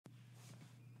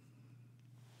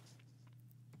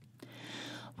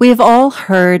We have all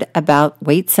heard about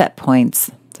weight set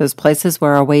points, those places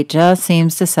where our weight just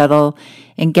seems to settle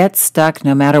and get stuck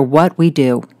no matter what we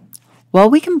do. Well,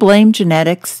 we can blame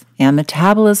genetics and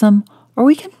metabolism, or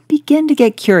we can begin to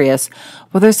get curious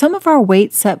whether some of our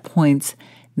weight set points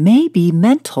may be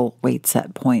mental weight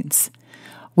set points.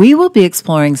 We will be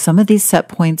exploring some of these set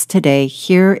points today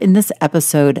here in this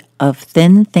episode of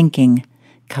Thin Thinking,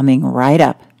 coming right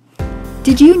up.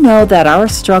 Did you know that our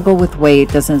struggle with weight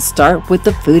doesn't start with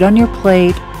the food on your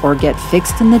plate or get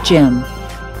fixed in the gym?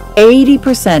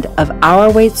 80% of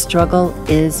our weight struggle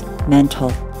is mental.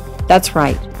 That's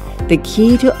right. The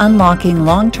key to unlocking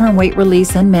long-term weight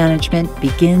release and management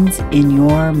begins in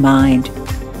your mind.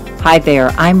 Hi there,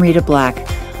 I'm Rita Black.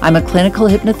 I'm a clinical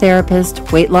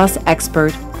hypnotherapist, weight loss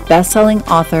expert, best-selling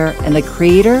author, and the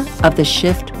creator of the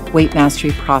Shift Weight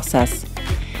Mastery process.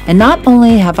 And not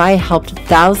only have I helped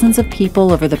thousands of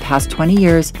people over the past 20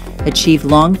 years achieve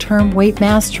long-term weight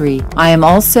mastery, I am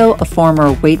also a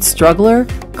former weight struggler,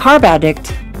 carb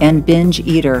addict, and binge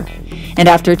eater. And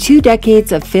after 2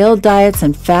 decades of failed diets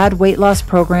and fad weight loss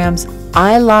programs,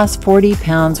 I lost 40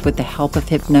 pounds with the help of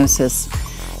hypnosis.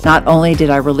 Not only did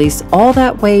I release all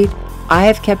that weight, I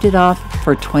have kept it off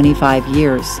for 25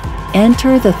 years.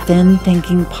 Enter the Thin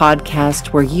Thinking podcast,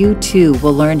 where you too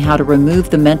will learn how to remove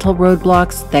the mental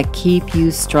roadblocks that keep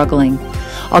you struggling.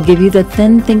 I'll give you the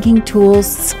thin thinking tools,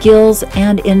 skills,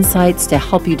 and insights to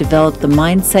help you develop the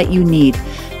mindset you need,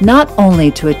 not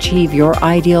only to achieve your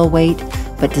ideal weight,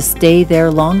 but to stay there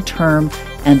long term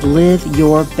and live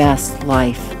your best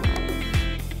life.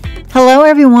 Hello,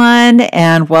 everyone,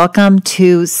 and welcome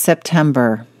to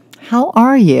September. How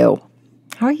are you?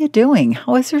 How are you doing?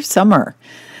 How was your summer?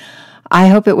 I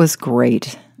hope it was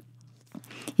great.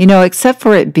 You know, except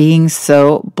for it being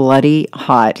so bloody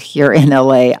hot here in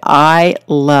LA, I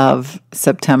love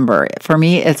September. For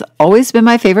me, it's always been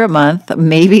my favorite month.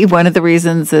 Maybe one of the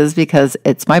reasons is because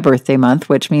it's my birthday month,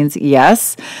 which means,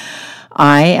 yes,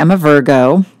 I am a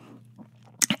Virgo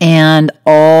and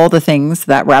all the things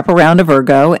that wrap around a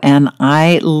Virgo, and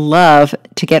I love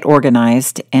to get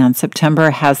organized, and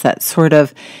September has that sort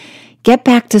of get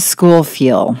back to school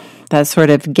feel. That sort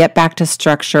of get back to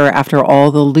structure after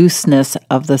all the looseness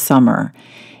of the summer.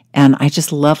 And I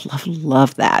just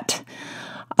love that.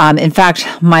 In fact,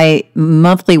 my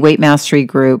monthly weight mastery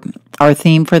group, our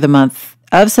theme for the month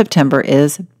of September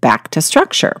is back to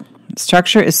structure.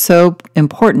 Structure is so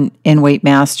important in weight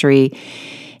mastery.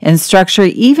 And structure,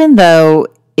 even though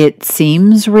it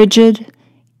seems rigid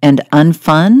and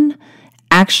unfun,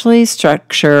 actually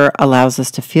structure allows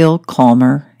us to feel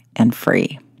calmer and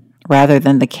free, rather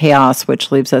than the chaos, which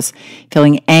leaves us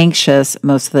feeling anxious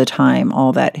most of the time.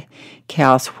 All that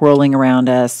chaos whirling around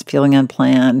us, feeling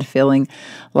unplanned, feeling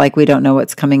like we don't know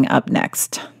what's coming up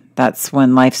next. That's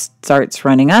when life starts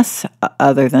running us,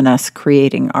 other than us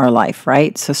creating our life,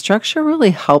 right? So structure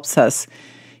really helps us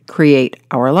create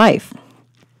our life.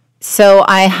 So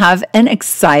I have an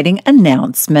exciting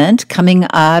announcement coming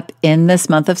up in this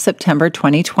month of September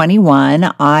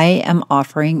 2021. I am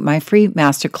offering my free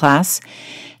masterclass,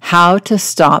 How to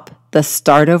Stop the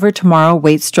Start Over Tomorrow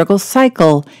Weight Struggle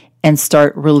Cycle and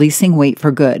Start Releasing Weight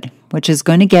for Good, which is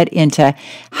going to get into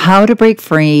how to break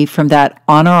free from that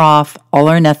on or off, all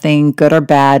or nothing, good or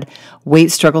bad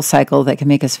weight struggle cycle that can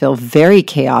make us feel very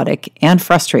chaotic and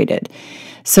frustrated.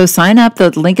 So sign up.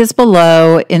 The link is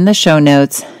below in the show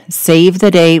notes. Save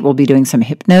the date. We'll be doing some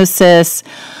hypnosis.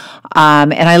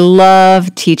 And I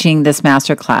love teaching this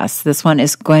masterclass. This one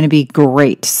is going to be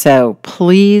great. So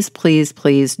please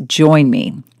join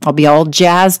me. I'll be all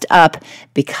jazzed up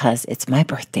because it's my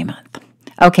birthday month.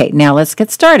 Okay, now let's get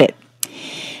started.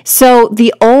 So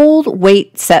the old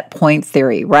weight set point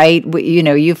theory, right?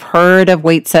 You've heard of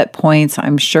weight set points,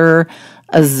 I'm sure,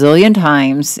 a zillion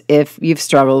times if you've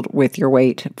struggled with your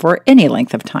weight for any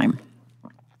length of time.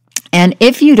 And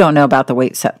if you don't know about the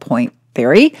weight set point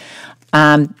theory,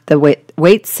 the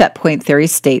weight set point theory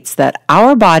states that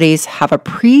our bodies have a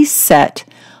preset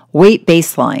weight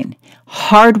baseline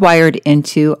hardwired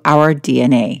into our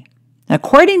DNA.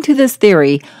 According to this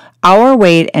theory, our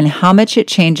weight and how much it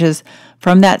changes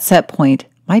from that set point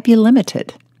might be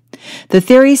limited. The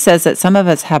theory says that some of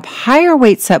us have higher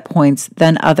weight set points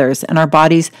than others, and our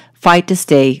bodies fight to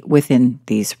stay within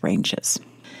these ranges.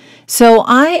 So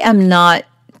I am not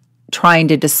trying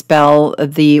to dispel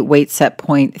the weight set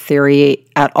point theory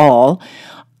at all,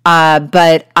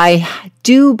 but I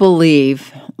do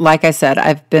believe, like I said,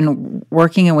 I've been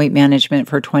working in weight management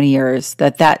for 20 years,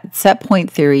 that set point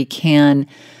theory can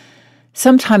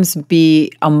sometimes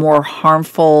be a more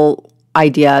harmful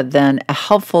idea than a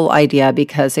helpful idea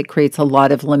because it creates a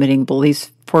lot of limiting beliefs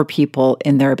for people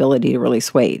in their ability to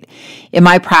release weight. In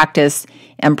my practice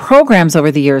and programs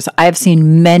over the years, I've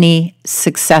seen many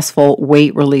successful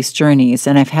weight release journeys,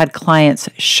 and I've had clients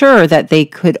sure that they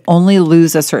could only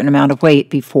lose a certain amount of weight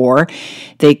before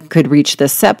they could reach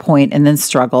this set point and then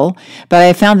struggle. But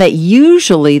I found that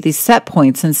usually these set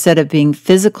points, instead of being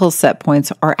physical set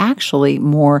points, are actually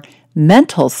more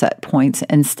mental set points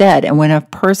instead. And when a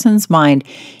person's mind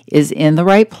is in the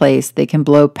right place, they can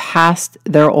blow past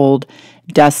their old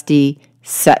dusty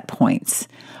set points.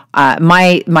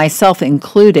 Myself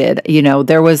included,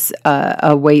 there was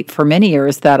a weight for many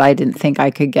years that I didn't think I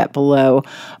could get below.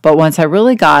 But once I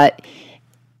really got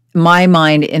my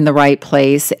mind in the right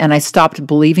place and I stopped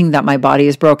believing that my body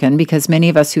is broken, because many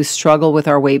of us who struggle with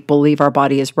our weight believe our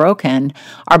body is broken,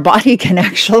 our body can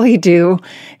actually do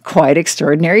quite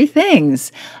extraordinary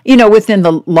things, within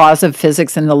the laws of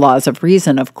physics and the laws of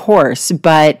reason, of course.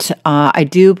 But I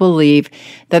do believe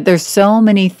that there's so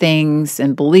many things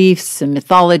and beliefs and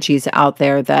mythologies out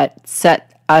there that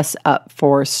set us up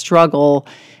for struggle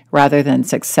rather than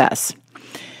success.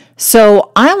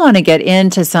 So I want to get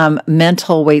into some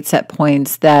mental weight set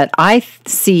points that I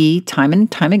see time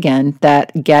and time again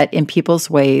that get in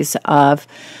people's ways of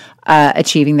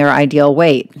achieving their ideal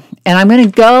weight. And I'm going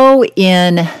to go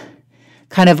in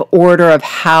kind of order of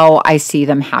how I see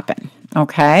them happen.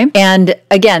 Okay. And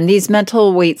again, these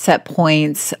mental weight set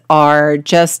points are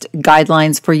just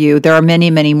guidelines for you. There are many,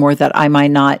 many more that I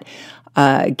might not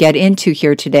get into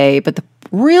here today, but the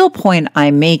real point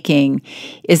I'm making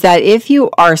is that if you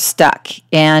are stuck,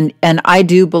 and I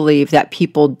do believe that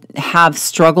people have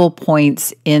struggle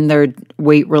points in their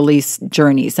weight release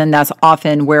journeys, and that's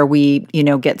often where we,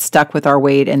 get stuck with our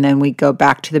weight and then we go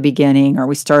back to the beginning, or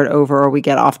we start over, or we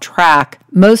get off track.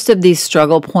 Most of these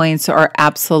struggle points are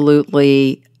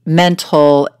absolutely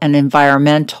mental and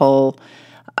environmental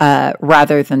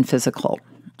rather than physical.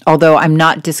 Although I'm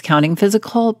not discounting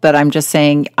physical, but I'm just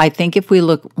saying, I think if we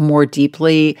look more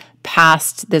deeply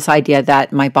past this idea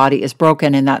that my body is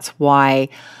broken and that's why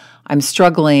I'm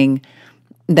struggling,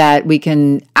 that we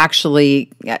can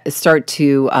actually start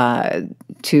to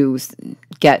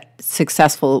get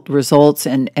successful results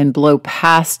and blow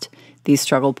past these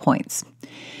struggle points.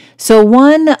 So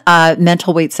one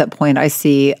mental weight set point I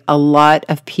see a lot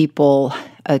of people,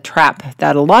 a trap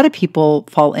that a lot of people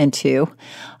fall into,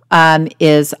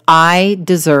 is I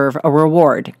deserve a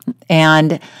reward.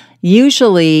 And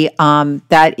usually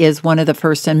that is one of the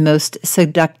first and most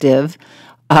seductive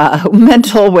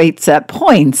mental weight set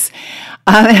points.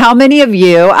 How many of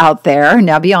you out there,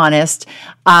 now be honest,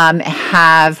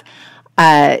 have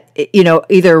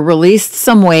either released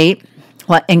some weight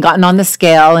and gotten on the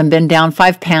scale and been down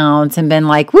 5 pounds and been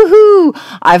like, woohoo,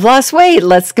 I've lost weight,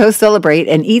 let's go celebrate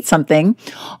and eat something,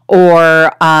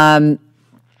 or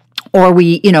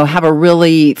we, have a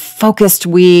really focused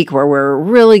week where we're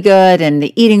really good and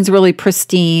the eating's really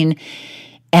pristine.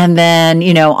 And then,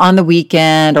 on the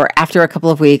weekend or after a couple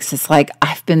of weeks, it's like,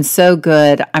 I've been so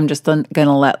good, I'm just going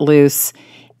to let loose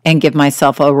and give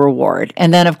myself a reward.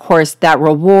 And then, of course, that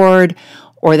reward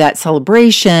or that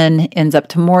celebration ends up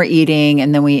to more eating,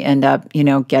 and then we end up,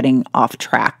 getting off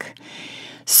track.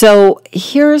 So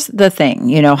here's the thing,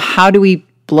 how do we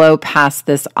blow past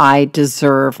this I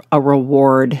deserve a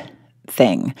reward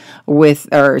thing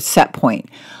or set point?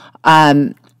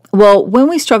 Well, when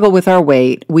we struggle with our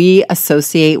weight, we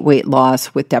associate weight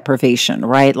loss with deprivation,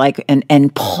 right? Like,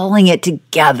 and pulling it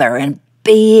together and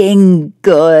being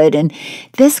good. And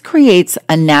this creates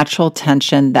a natural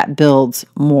tension that builds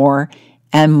more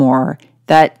and more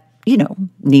that,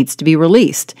 needs to be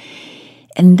released.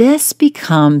 And this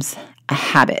becomes a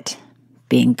habit.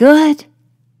 Being good,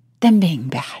 then being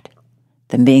bad.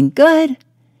 Then being good,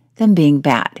 then being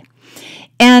bad.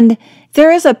 And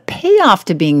there is a payoff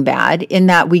to being bad in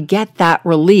that we get that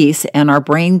release and our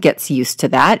brain gets used to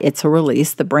that. It's a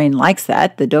release. The brain likes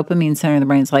that. The dopamine center in the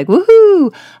brain is like,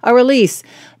 woohoo, a release.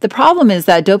 The problem is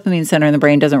that dopamine center in the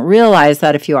brain doesn't realize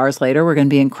that a few hours later, we're going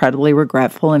to be incredibly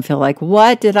regretful and feel like,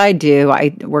 what did I do?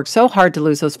 I worked so hard to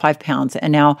lose those 5 pounds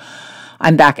and now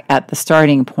I'm back at the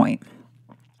starting point.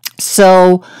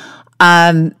 So,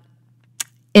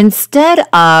 instead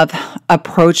of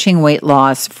approaching weight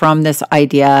loss from this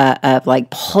idea of like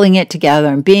pulling it together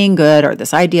and being good, or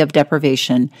this idea of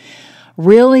deprivation,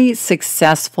 really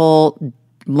successful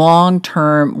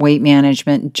long-term weight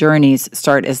management journeys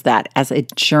start as a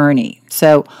journey.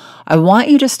 So I want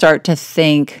you to start to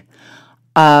think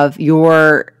of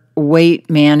your weight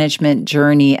management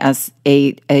journey as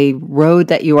a road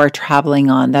that you are traveling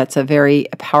on. That's a very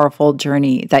powerful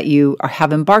journey that you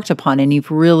have embarked upon and you've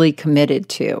really committed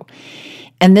to.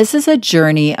 And this is a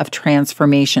journey of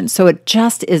transformation. So it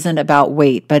just isn't about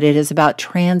weight, but it is about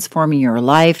transforming your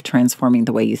life, transforming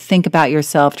the way you think about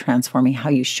yourself, transforming how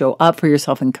you show up for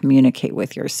yourself and communicate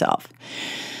with yourself.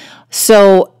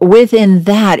 So within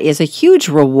that is a huge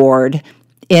reward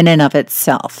in and of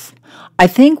itself. I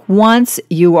think once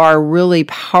you are really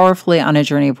powerfully on a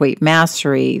journey of weight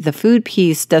mastery, the food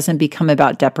piece doesn't become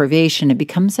about deprivation. It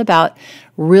becomes about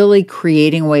really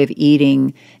creating a way of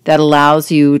eating that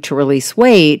allows you to release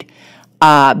weight,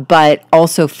 but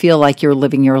also feel like you're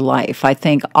living your life. I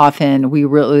think often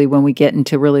when we get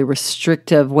into really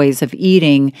restrictive ways of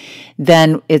eating,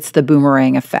 then it's the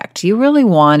boomerang effect. You really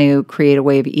want to create a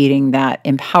way of eating that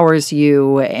empowers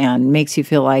you and makes you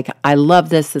feel like, I love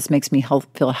this. This makes me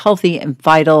feel healthy and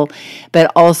vital,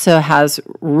 but also has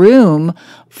room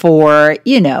for,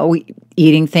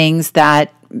 eating things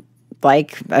that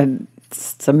like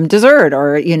some dessert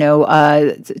or,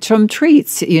 some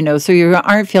treats, so you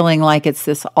aren't feeling like it's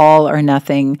this all or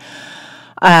nothing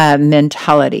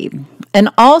mentality. And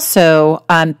also,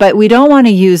 but we don't want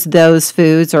to use those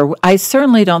foods, or I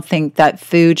certainly don't think that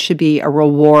food should be a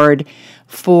reward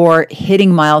for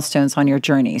hitting milestones on your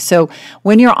journey. So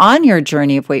when you're on your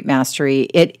journey of weight mastery,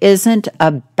 it isn't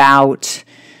about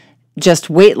just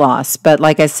weight loss, but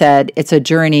like I said, it's a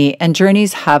journey, and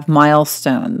journeys have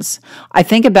milestones. I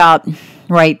think about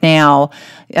right now,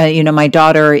 my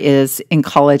daughter is in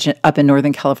college up in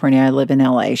Northern California. I live in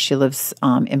LA. She lives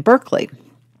in Berkeley.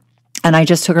 And I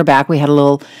just took her back. We had a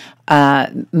little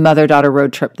mother-daughter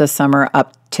road trip this summer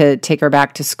up to take her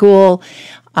back to school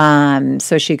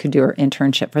so she could do her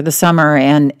internship for the summer.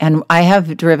 And I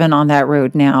have driven on that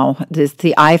road now. It's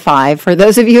the I-5. For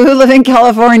those of you who live in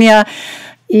California,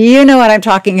 you know what I'm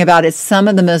talking about. It's some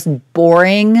of the most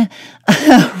boring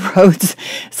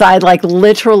roadside, like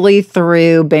literally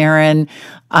through barren.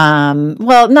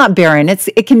 Well, not barren.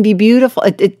 It can be beautiful.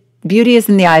 Beauty is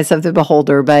in the eyes of the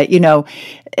beholder, but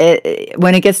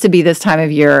when it gets to be this time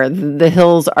of year, the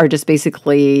hills are just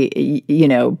basically,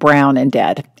 brown and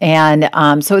dead. And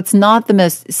so it's not the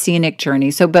most scenic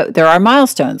journey. But there are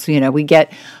milestones. We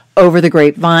get over the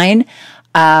grapevine.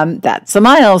 That's a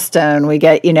milestone. We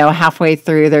get, halfway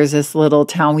through, there's this little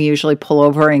town we usually pull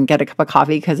over and get a cup of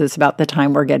coffee because it's about the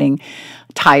time we're getting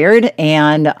tired.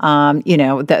 And,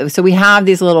 so we have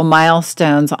these little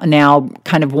milestones now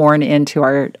kind of worn into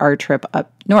our trip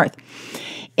up north.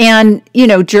 And,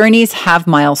 journeys have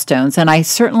milestones, and I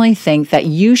certainly think that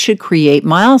you should create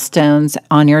milestones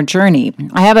on your journey.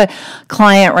 I have a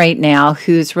client right now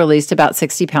who's released about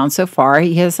 60 pounds so far.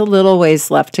 He has a little ways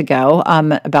left to go,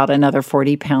 about another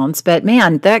 40 pounds. But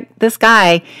man, this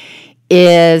guy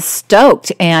is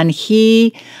stoked, and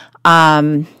he,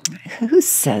 who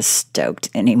says stoked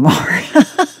anymore?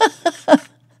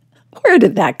 Where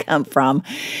did that come from?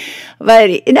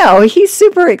 But, he's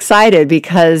super excited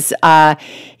because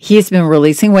he's been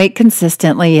releasing weight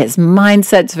consistently. His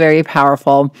mindset's very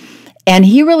powerful. And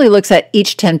he really looks at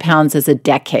each 10 pounds as a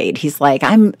decade. He's like,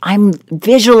 I'm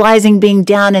visualizing being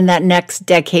down in that next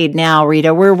decade now,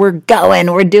 Rita. We're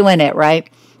going, we're doing it, right?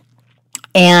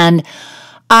 And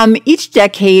each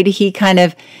decade, he kind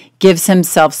of gives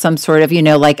himself some sort of,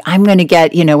 I'm going to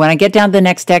get, when I get down to the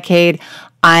next decade,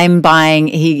 I'm buying,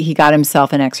 he got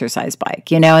himself an exercise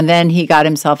bike, and then he got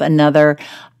himself another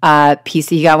piece.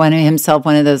 He got himself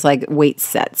one of those like weight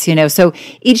sets, So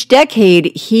each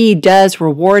decade he does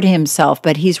reward himself,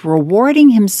 but he's rewarding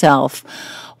himself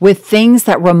with things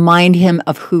that remind him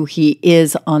of who he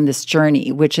is on this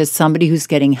journey, which is somebody who's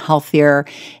getting healthier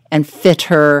and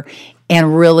fitter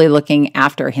and really looking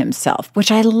after himself,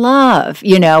 which I love.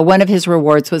 One of his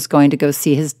rewards was going to go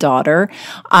see his daughter,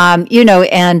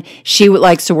 and she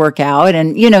likes to work out.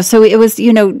 And, so it was,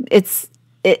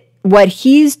 what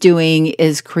he's doing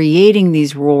is creating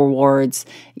these rewards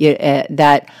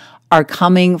that are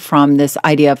coming from this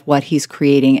idea of what he's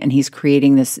creating, and he's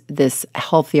creating this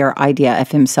healthier idea of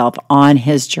himself on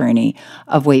his journey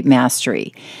of weight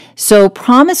mastery. So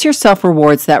promise yourself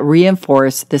rewards that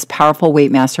reinforce this powerful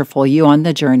weight masterful you on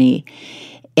the journey.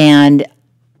 And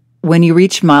when you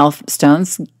reach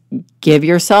milestones, give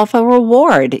yourself a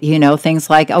reward, things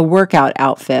like a workout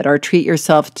outfit, or treat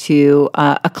yourself to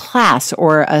a class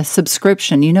or a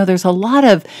subscription. There's a lot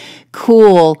of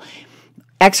cool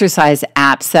exercise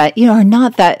apps that, are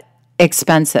not that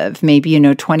expensive, maybe,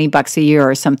 $20 a year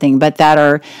or something, but that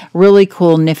are really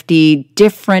cool, nifty,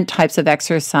 different types of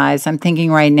exercise. I'm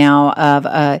thinking right now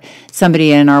of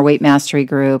somebody in our weight mastery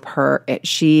group.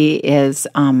 She is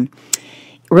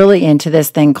really into this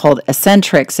thing called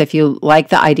eccentrics. If you like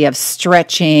the idea of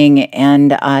stretching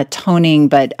and toning,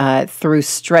 but through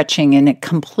stretching in a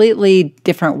completely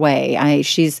different way.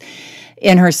 She's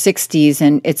in her 60s,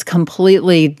 and it's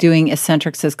completely doing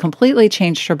eccentrics has completely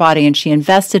changed her body, and she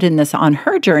invested in this on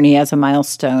her journey as a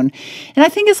milestone. And I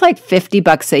think it's like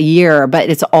 $50 a year, but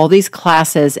it's all these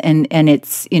classes, and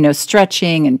it's, you know,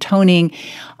 stretching and toning,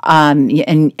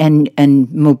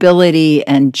 and mobility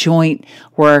and joint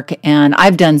work. And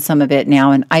I've done some of it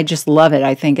now, and I just love it.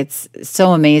 I think it's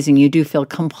so amazing. You do feel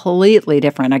completely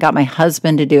different. I got my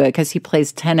husband to do it because he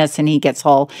plays tennis and he gets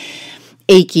all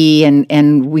achy,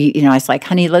 and we, you know, I was like,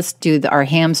 honey, let's do our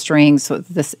hamstrings with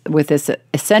this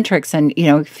eccentrics, and you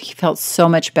know, he felt so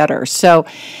much better. So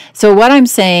what I'm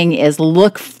saying is,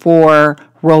 look for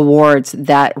rewards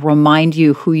that remind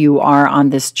you who you are on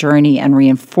this journey and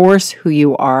reinforce who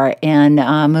you are, and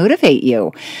motivate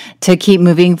you to keep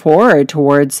moving forward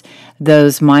towards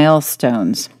those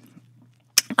milestones.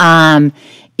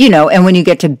 You know, and when you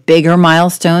get to bigger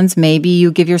milestones, maybe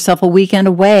you give yourself a weekend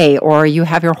away, or you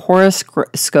have your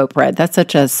horoscope read. That's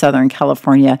such a Southern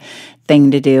California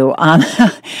thing to do.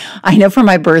 I know for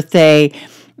my birthday,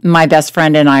 my best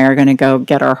friend and I are going to go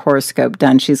get our horoscope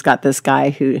done. She's got this guy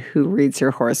who reads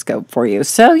your horoscope for you.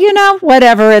 So, you know,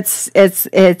 whatever, it's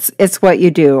what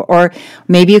you do. Or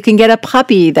maybe you can get a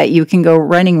puppy that you can go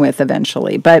running with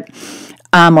eventually. But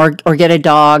or get a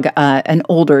dog, an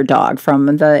older dog from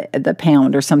the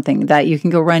pound or something that you can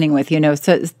go running with, you know.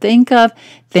 So think of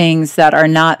things that are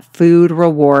not food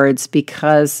rewards,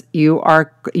 because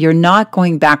you're not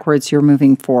going backwards, you're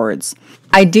moving forwards.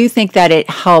 I do think that it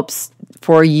helps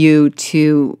for you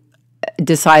to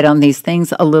decide on these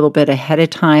things a little bit ahead of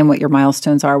time, what your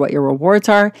milestones are, what your rewards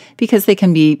are, because they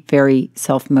can be very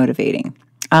self-motivating.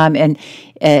 And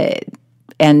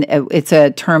it's a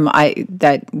term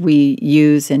that we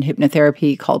use in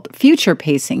hypnotherapy called future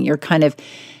pacing. You're kind of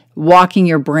walking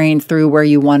your brain through where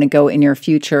you want to go in your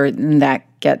future, and that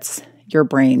gets your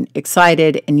brain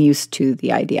excited and used to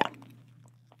the idea.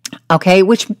 Okay,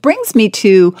 which brings me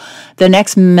to the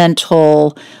next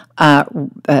mental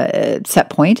set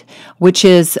point, which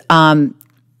is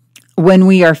when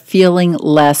we are feeling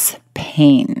less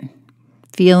pain.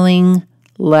 Feeling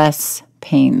less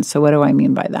pain. So what do I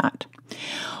mean by that?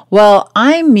 Well,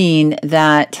 I mean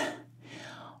that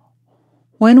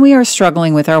when we are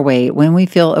struggling with our weight, when we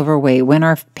feel overweight, when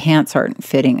our pants aren't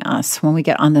fitting us, when we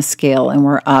get on the scale and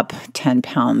we're up 10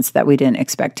 pounds that we didn't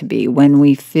expect to be, when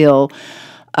we feel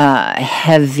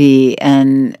heavy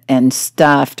and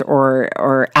stuffed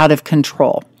or out of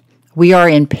control, we are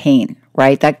in pain,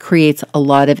 right? That creates a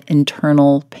lot of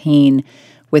internal pain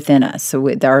within us.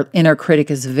 So our inner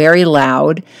critic is very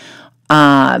loud.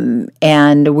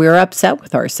 And we're upset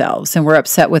with ourselves, and we're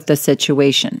upset with the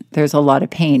situation. There's a lot of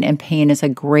pain, and pain is a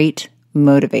great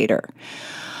motivator.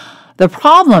 The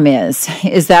problem is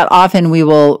that often we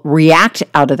will react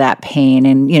out of that pain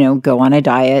and, you know, go on a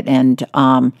diet. And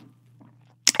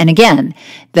again,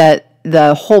 that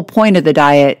the whole point of the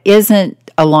diet isn't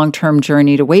a long-term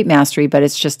journey to weight mastery, but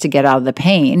it's just to get out of the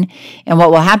pain. And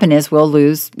what will happen is we'll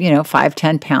lose, 5,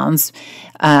 10 pounds,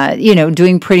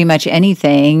 doing pretty much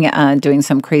anything, doing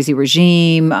some crazy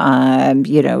regime,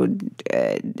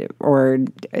 or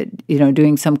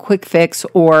doing some quick fix,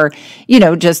 or,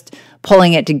 just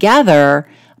pulling it together.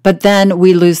 But then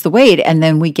we lose the weight, and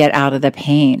then we get out of the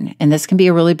pain. And this can be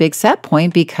a really big set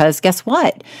point, because guess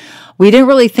what? We didn't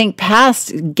really think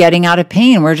past getting out of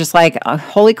pain. We're just like, oh,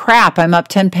 holy crap, I'm up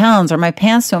 10 pounds, or my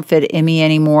pants don't fit in me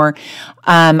anymore.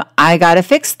 I got to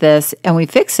fix this. And we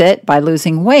fix it by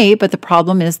losing weight. But the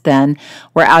problem is then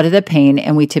we're out of the pain,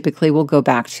 and we typically will go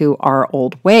back to our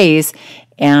old ways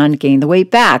and gain the weight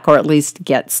back, or at least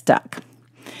get stuck.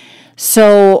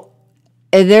 So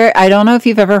I don't know if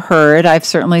you've ever heard, I've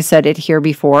certainly said it here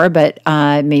before, but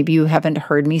maybe you haven't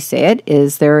heard me say it,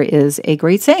 there is a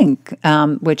great saying,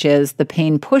 which is, the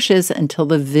pain pushes until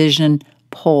the vision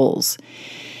pulls.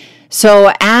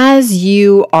 So as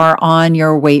you are on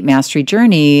your weight mastery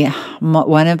journey,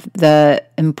 one of the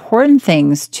important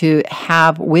things to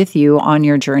have with you on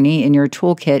your journey in your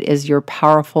toolkit is your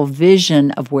powerful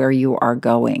vision of where you are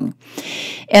going.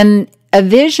 And a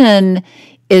vision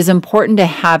is important to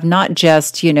have, not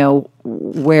just,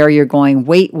 where you're going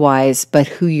weight-wise, but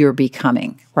who you're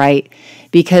becoming, right?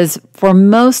 Because for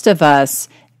most of us,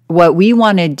 what we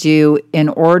want to do in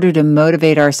order to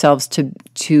motivate ourselves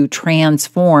to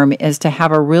transform is to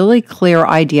have a really clear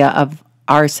idea of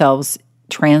ourselves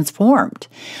transformed.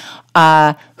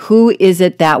 Who is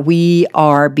it that we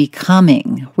are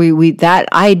becoming? That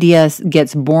idea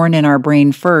gets born in our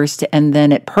brain first, and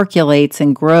then it percolates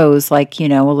and grows like,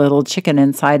 a little chicken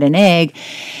inside an egg,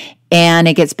 and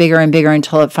it gets bigger and bigger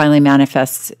until it finally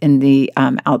manifests in the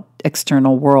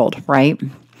external world, right?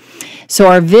 So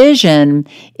our vision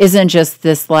isn't just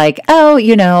this like,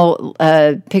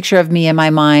 a picture of me in my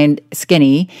mind,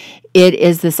 skinny. It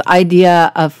is this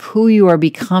idea of who you are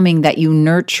becoming that you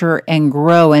nurture and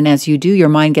grow. And as you do, your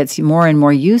mind gets more and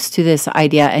more used to this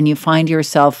idea, and you find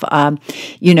yourself,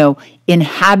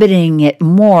 inhabiting it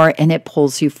more, and it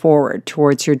pulls you forward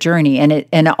towards your journey. And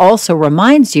it also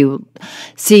reminds you,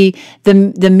 see,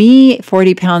 the me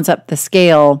 40 pounds up the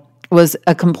scale was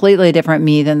a completely different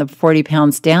me than the 40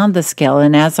 pounds down the scale.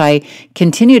 And as I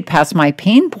continued past my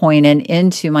pain point and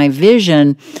into my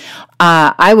vision,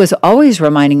 I was always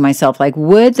reminding myself, like,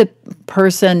 would the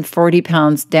person 40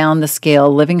 pounds down the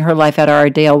scale, living her life at our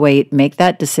ideal weight, make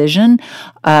that decision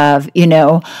of,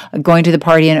 going to the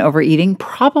party and overeating?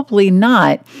 Probably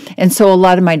not. And so a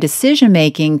lot of my decision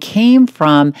making came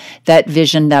from that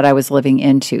vision that I was living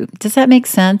into. Does that make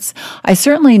sense? I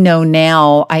certainly know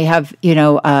now I have,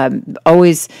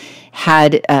 always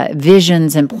had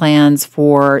visions and plans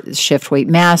for shift weight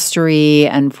mastery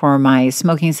and for my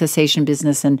smoking cessation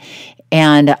business,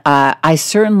 and I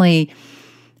certainly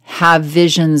have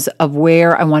visions of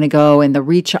where I want to go and the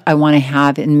reach I want to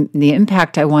have and the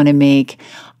impact I want to make.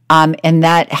 And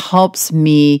that helps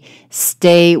me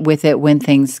stay with it when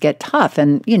things get tough.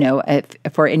 And,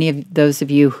 for any of those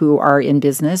of you who are in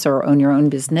business or own your own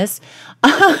business,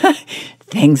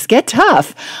 things get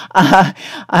tough.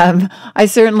 I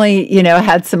certainly,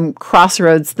 had some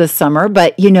crossroads this summer,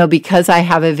 but, because I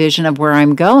have a vision of where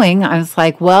I'm going, I was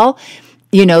like, well,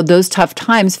 those tough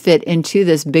times fit into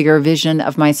this bigger vision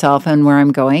of myself and where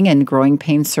I'm going, and growing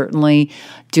pains certainly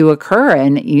do occur.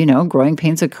 And, growing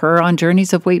pains occur on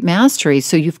journeys of weight mastery.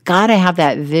 So you've got to have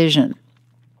that vision.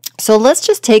 So let's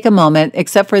just take a moment,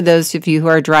 except for those of you who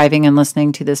are driving and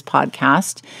listening to this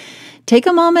podcast, take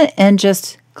a moment and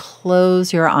just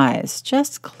close your eyes.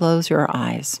 Just close your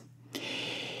eyes.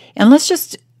 And let's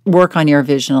just work on your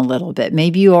vision a little bit.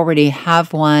 Maybe you already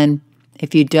have one.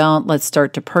 If you don't, let's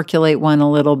start to percolate one a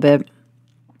little bit.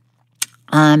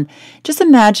 Just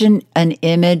imagine an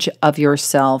image of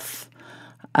yourself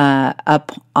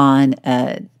up on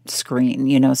a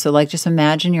screen, so like just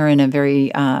imagine you're in a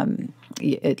very,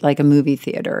 like a movie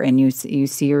theater, and you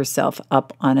see yourself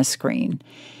up on a screen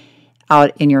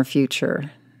out in your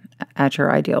future at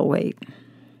your ideal weight.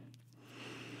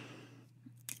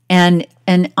 And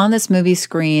on this movie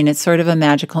screen, it's sort of a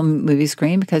magical movie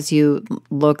screen because you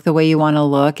look the way you want to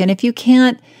look. And if you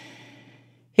can't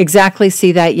exactly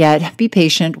see that yet, be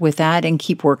patient with that and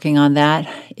keep working on that.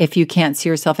 If you can't see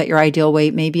yourself at your ideal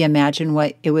weight, maybe imagine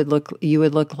what you would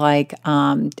look like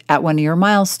at one of your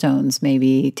milestones,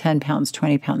 maybe 10 pounds,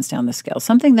 20 pounds down the scale,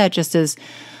 something that just is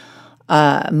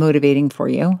motivating for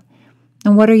you.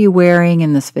 And what are you wearing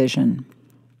in this vision?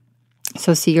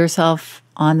 So see yourself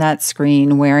on that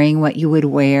screen wearing what you would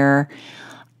wear,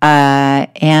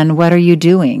 and what are you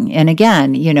doing? And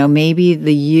again, maybe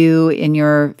the you in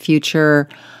your future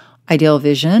ideal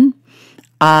vision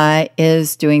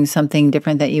is doing something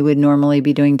different that you would normally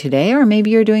be doing today, or maybe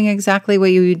you're doing exactly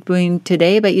what you were doing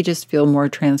today, but you just feel more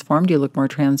transformed, you look more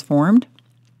transformed.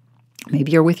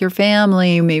 Maybe you're with your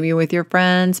family, maybe you're with your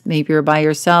friends, maybe you're by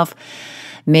yourself,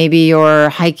 maybe you're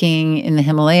hiking in the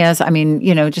Himalayas.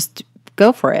 Just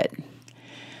go for it.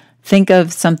 Think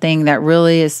of something that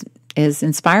really is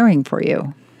inspiring for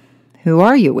you. Who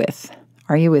are you with?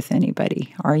 Are you with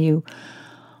anybody? Are you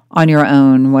on your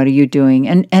own? What are you doing?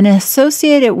 And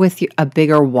associate it with a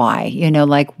bigger why.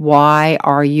 Like, why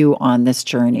are you on this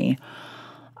journey?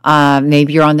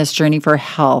 Maybe you're on this journey for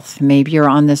health. Maybe you're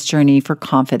on this journey for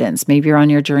confidence. Maybe you're on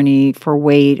your journey for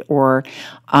weight, or,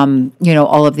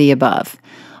 all of the above.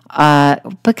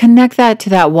 But connect that to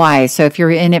that why. So if you're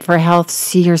in it for health,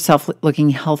 see yourself looking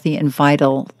healthy and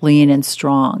vital, lean and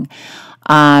strong.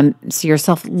 See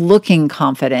yourself looking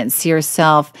confident. See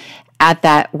yourself at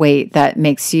that weight that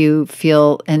makes you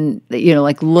feel and,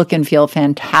 like look and feel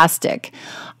fantastic.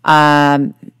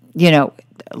 Are you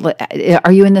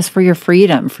in this for your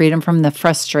freedom from the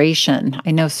frustration?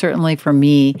 I know certainly for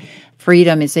me,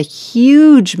 freedom is a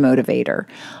huge motivator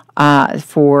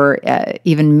for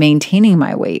even maintaining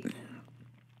my weight.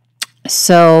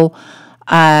 So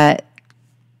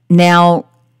now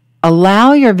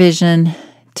allow your vision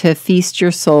to feast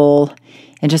your soul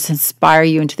and just inspire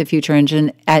you into the future.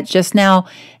 And just now,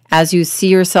 as you see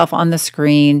yourself on the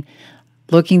screen,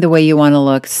 looking the way you want to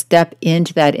look, step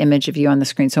into that image of you on the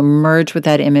screen. So merge with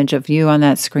that image of you on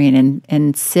that screen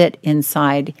and sit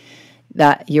inside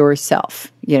that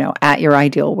yourself, at your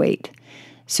ideal weight.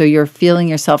 So you're feeling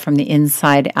yourself from the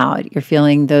inside out. You're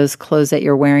feeling those clothes that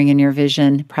you're wearing in your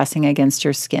vision pressing against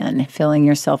your skin, feeling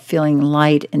yourself feeling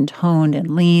light and toned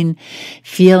and lean,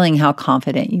 feeling how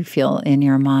confident you feel in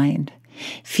your mind.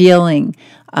 feeling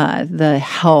the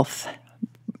health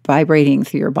vibrating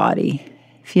through your body,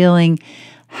 feeling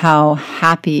how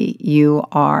happy you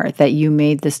are that you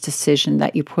made this decision,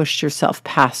 that you pushed yourself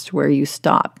past where you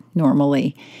stop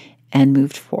normally and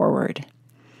moved forward.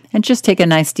 And just take a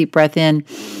nice deep breath in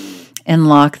and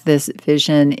lock this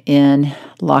vision in,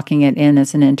 locking it in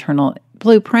as an internal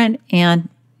blueprint, and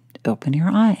open your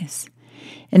eyes.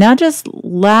 And now just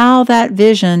allow that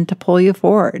vision to pull you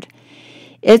forward.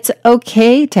 It's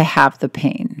okay to have the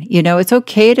pain. It's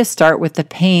okay to start with the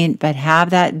pain, but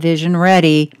have that vision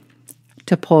ready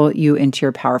to pull you into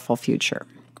your powerful future.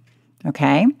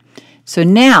 Okay? So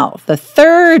now, the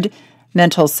third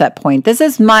mental set point. This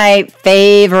is my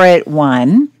favorite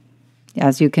one,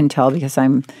 as you can tell because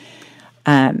I'm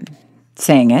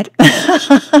saying it.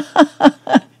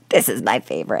 This is my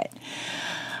favorite.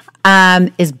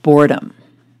 Is boredom.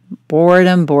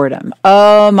 Boredom.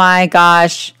 Oh my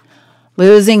gosh.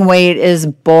 Losing weight is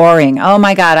boring. Oh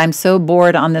my God, I'm so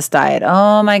bored on this diet.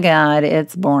 Oh my God,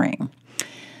 it's boring.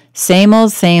 Same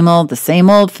old, the same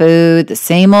old food, the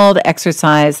same old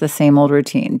exercise, the same old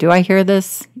routine. Do I hear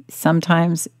this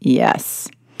sometimes? Yes.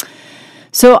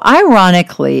 So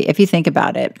ironically, if you think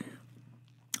about it,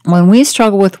 when we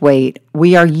struggle with weight,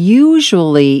 we are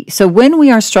usually, so when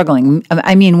we are struggling,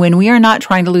 when we are not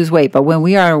trying to lose weight, but when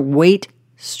we are weight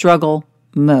struggle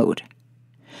mode,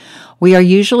 we are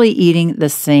usually eating the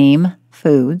same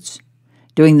foods,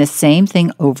 doing the same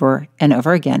thing over and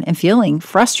over again, and feeling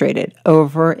frustrated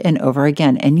over and over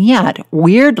again. And yet,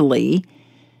 weirdly,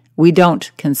 we don't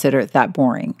consider it that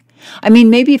boring.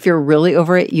 Maybe if you're really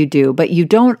over it, you do, but you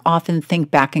don't often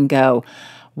think back and go,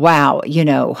 wow,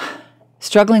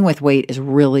 struggling with weight is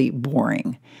really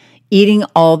boring. Eating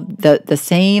all the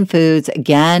same foods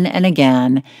again and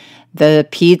again, the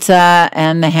pizza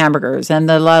and the hamburgers and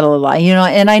the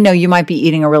and I know you might be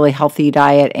eating a really healthy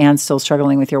diet and still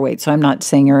struggling with your weight. So I'm not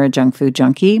saying you're a junk food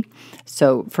junkie,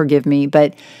 so forgive me.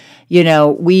 But,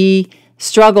 we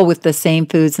struggle with the same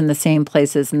foods in the same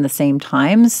places and the same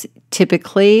times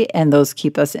typically, and those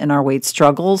keep us in our weight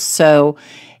struggles. So,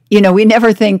 we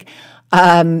never think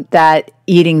that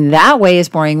eating that way is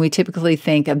boring. We typically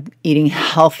think of eating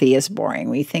healthy as boring.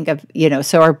 We think of,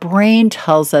 so our brain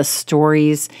tells us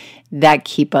stories that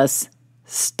keep us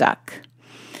stuck.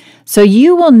 So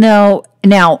you will know,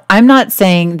 now I'm not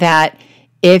saying that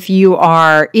if you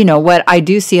are, what I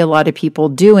do see a lot of people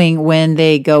doing when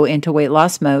they go into weight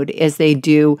loss mode is they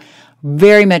do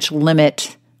very much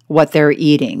limit what they're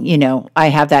eating. I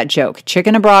have that joke,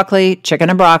 chicken and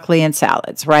broccoli and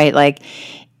salads, right?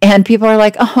 And people are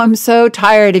like, oh, I'm so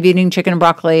tired of eating chicken and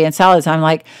broccoli and salads. I'm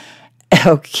like,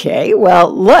 okay,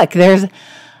 well, look, there's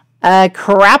a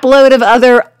crap load of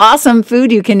other awesome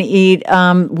food you can eat.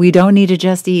 We don't need to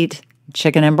just eat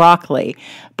chicken and broccoli.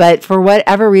 But for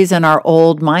whatever reason, our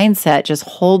old mindset just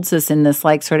holds us in this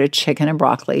sort of chicken and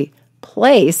broccoli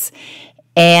place.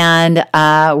 And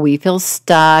we feel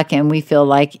stuck and we feel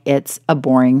like it's a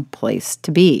boring place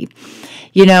to be.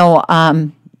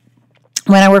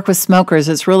 When I work with smokers,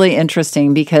 it's really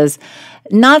interesting because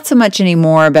not so much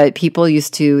anymore, but people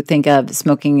used to think of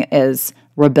smoking as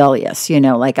rebellious,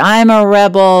 I'm a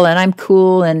rebel and I'm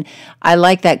cool and I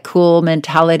like that cool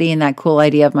mentality and that cool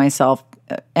idea of myself.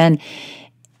 And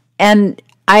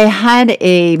I had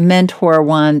a mentor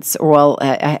once,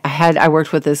 I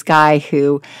worked with this guy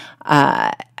who,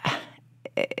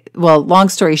 long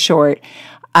story short,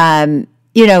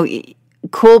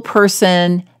 cool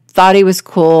person, thought he was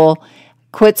cool,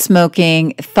 quit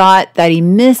smoking, thought that he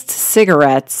missed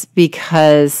cigarettes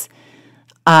because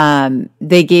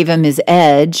they gave him his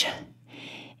edge,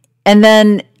 and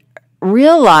then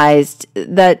realized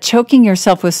that choking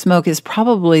yourself with smoke is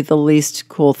probably the least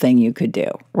cool thing you could do,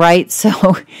 right?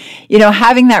 So,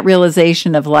 having that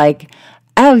realization of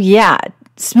oh yeah,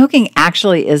 smoking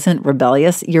actually isn't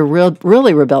rebellious. You're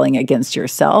really rebelling against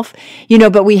yourself,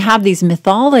 but we have these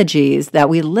mythologies that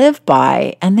we live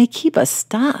by and they keep us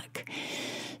stuck.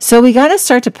 So we got to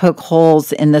start to poke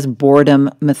holes in this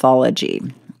boredom mythology.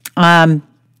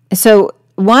 So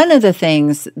one of the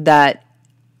things that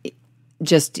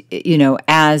just,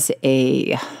 as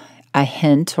a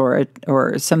hint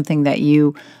or something that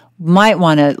you might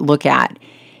want to look at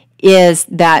is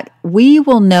that we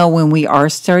will know when we are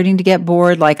starting to get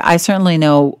bored. I certainly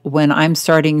know when I'm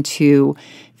starting to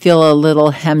feel a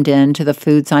little hemmed in to the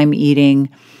foods I'm eating,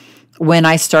 when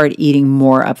I start eating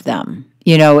more of them.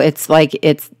 It's like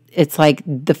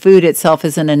the food itself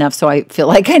isn't enough, so I feel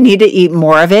like I need to eat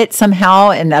more of it somehow,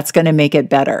 and that's going to make it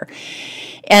better.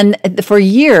 And for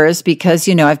years, because,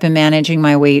 I've been managing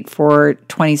my weight for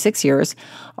 26 years,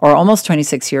 or almost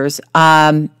 26 years,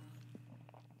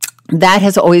 that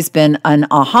has always been an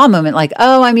aha moment, like,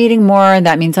 oh, I'm eating more.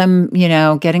 That means I'm,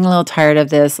 getting a little tired of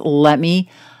this. Let me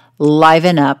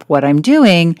liven up what I'm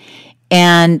doing.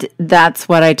 And that's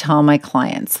what I tell my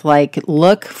clients. Like,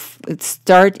 it's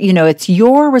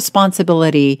your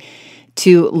responsibility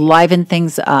to liven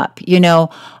things up.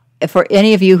 For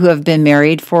any of you who have been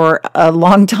married for a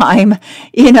long time,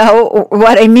 you know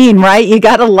what I mean, right? You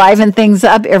got to liven things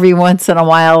up every once in a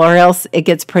while, or else it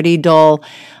gets pretty dull,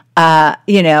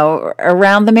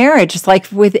 around the marriage. It's like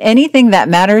with anything that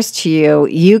matters to you,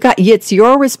 it's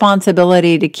your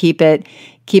responsibility to keep it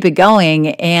going,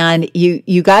 and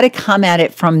you got to come at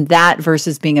it from that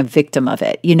versus being a victim of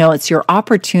it. It's your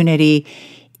opportunity.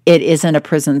 It isn't a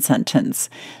prison sentence.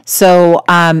 So,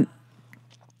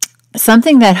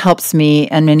 something that helps me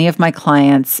and many of my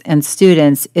clients and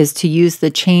students is to use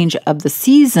the change of the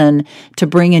season to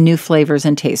bring in new flavors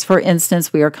and tastes. For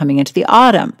instance, we are coming into the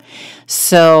autumn.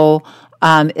 So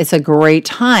it's a great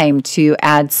time to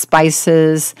add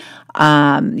spices,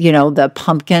 the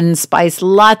pumpkin spice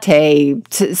latte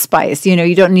spice.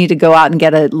 You don't need to go out and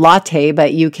get a latte,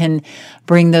 but you can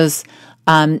bring those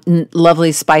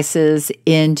lovely spices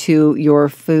into your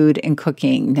food and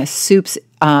cooking. The soups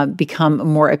become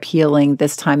more appealing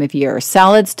this time of year.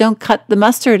 Salads don't cut the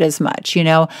mustard as much.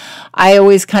 I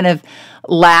always kind of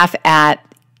laugh at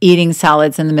eating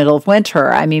salads in the middle of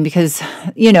winter. I mean, because,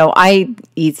 I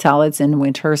eat salads in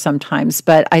winter sometimes,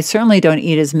 but I certainly don't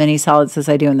eat as many salads as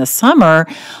I do in the summer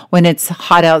when it's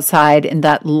hot outside, and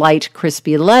that light,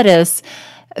 crispy lettuce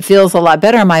feels a lot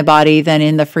better in my body than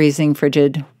in the freezing,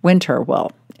 frigid winter.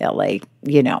 Well, LA,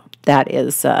 that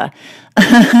is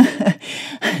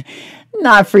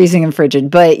not freezing and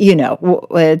frigid, but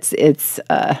it's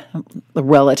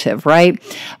relative,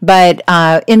 right? But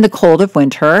in the cold of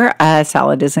winter,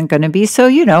 salad isn't going to be. So,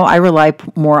 I rely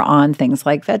more on things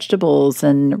like vegetables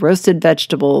and roasted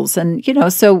vegetables, and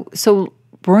so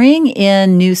bring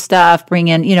in new stuff.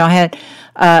 I had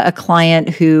a client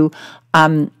who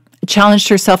challenged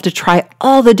herself to try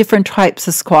all the different types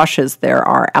of squashes there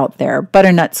are out there,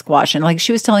 butternut squash. And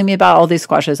she was telling me about all these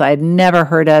squashes I had never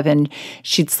heard of, and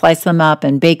she'd slice them up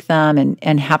and bake them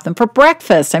and have them for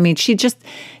breakfast. I mean, she just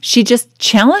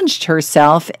challenged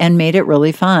herself and made it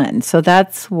really fun. So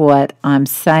that's what I'm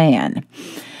saying.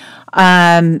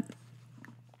 And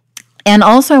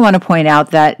also I want to point out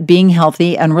that being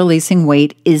healthy and releasing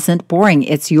weight isn't boring.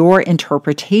 It's your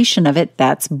interpretation of it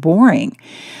that's boring.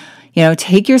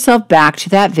 Take yourself back to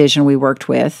that vision we worked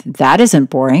with. That isn't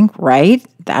boring, right?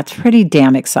 That's pretty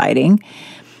damn exciting.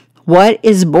 What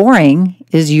is boring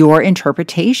is your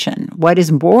interpretation. What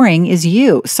is boring is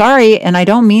you. Sorry, and I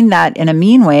don't mean that in a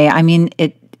mean way. I mean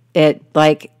it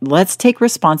like, let's take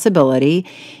responsibility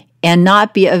and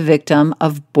not be a victim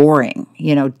of boring.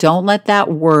 Don't let that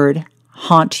word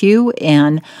haunt you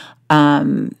and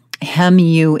hem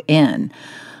you in.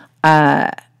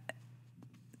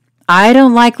 I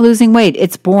don't like losing weight.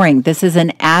 It's boring. This is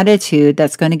an attitude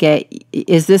that's going to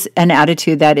is this an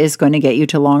attitude that is going to get you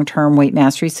to long-term weight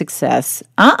mastery success?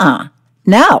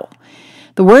 No.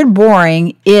 The word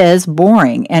boring is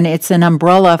boring, and it's an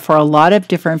umbrella for a lot of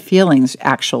different feelings,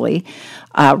 actually.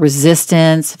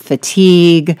 Resistance,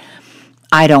 fatigue,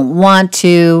 I don't want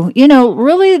to.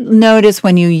 Really notice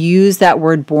when you use that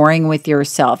word boring with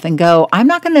yourself and go, I'm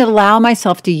not going to allow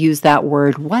myself to use that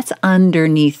word. What's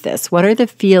underneath this? What are the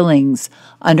feelings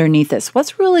underneath this?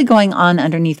 What's really going on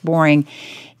underneath boring?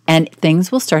 And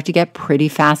things will start to get pretty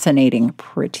fascinating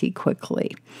pretty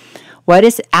quickly.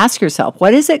 Ask yourself,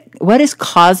 what is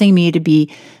causing me to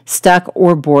be stuck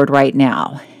or bored right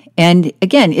now? And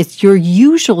again, you're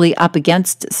usually up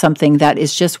against something that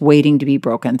is just waiting to be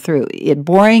broken through.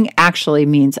 Boring actually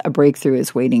means a breakthrough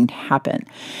is waiting to happen.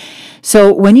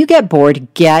 So when you get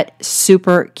bored, get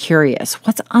super curious.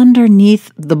 What's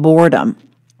underneath the boredom?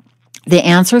 The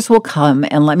answers will come,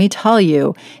 and let me tell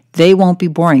you, they won't be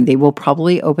boring. They will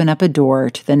probably open up a door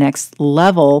to the next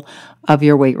level of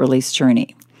your weight release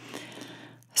journey.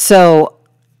 So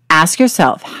ask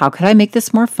yourself, how could I make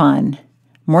this more fun,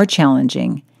 more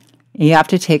challenging? You have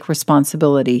to take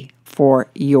responsibility for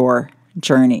your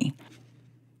journey.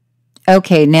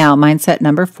 Okay, now mindset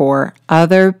number 4,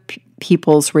 other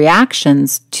people's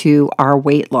reactions to our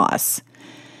weight loss.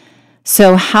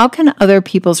 So how can other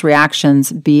people's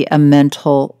reactions be a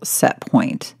mental set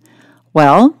point?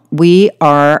 Well, we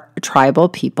are tribal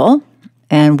people,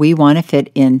 and we want to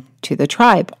fit into the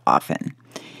tribe often.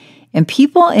 And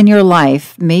people in your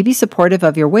life may be supportive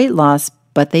of your weight loss,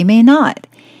 but they may not.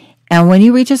 And when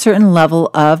you reach a certain level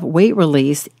of weight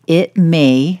release, it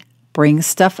may bring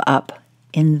stuff up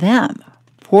in them,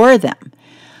 for them,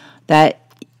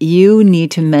 that you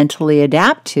need to mentally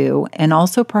adapt to and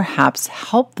also perhaps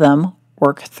help them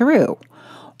work through,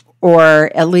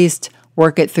 or at least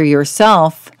work it through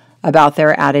yourself about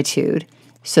their attitude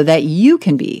so that you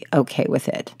can be okay with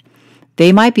it.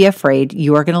 They might be afraid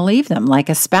you are going to leave them, like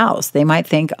a spouse. They might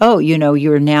think, oh,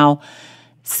 you're now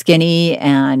skinny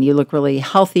and you look really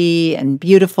healthy and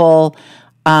beautiful.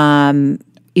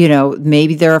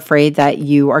 Maybe they're afraid that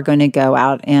you are going to go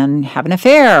out and have an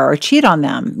affair or cheat on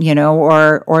them,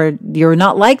 or you're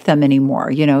not like them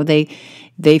anymore.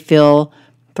 They feel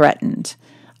threatened.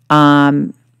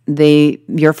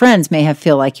 Your friends may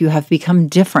feel like you have become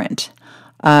different.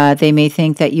 They may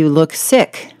think that you look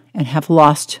sick and have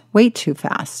lost weight too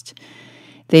fast.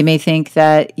 They may think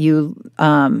that you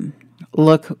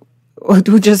look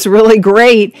just really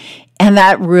great, and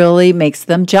that really makes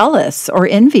them jealous or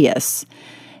envious.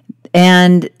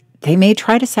 And they may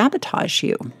try to sabotage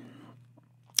you.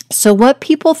 So what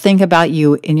people think about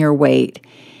you in your weight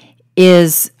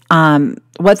is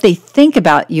what they think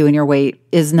about you and your weight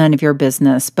is none of your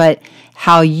business, but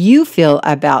how you feel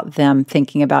about them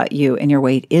thinking about you and your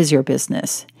weight is your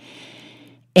business.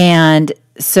 And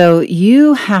so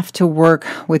you have to work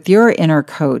with your inner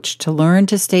coach to learn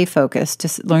to stay focused,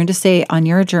 to learn to stay on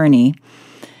your journey,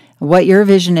 what your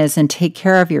vision is, and take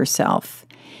care of yourself.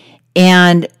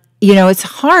 And, it's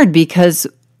hard because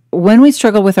when we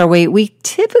struggle with our weight, we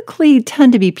typically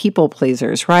tend to be people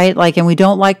pleasers, right? And we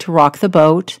don't like to rock the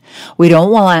boat. We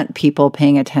don't want people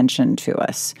paying attention to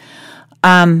us.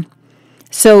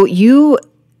 So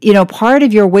part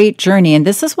of your weight journey, and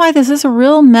this is why this is a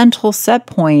real mental set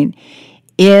point,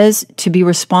 is to be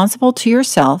responsible to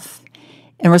yourself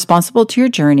and responsible to your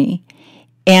journey.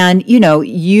 And,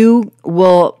 you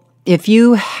will, if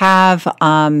you have,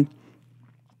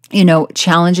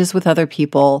 challenges with other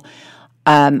people,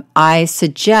 I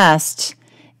suggest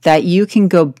that you can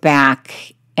go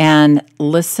back and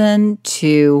listen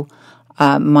to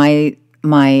my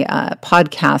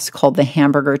podcast called The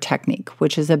Hamburger Technique,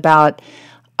 which is about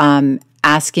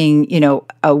asking,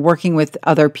 working with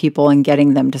other people and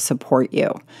getting them to support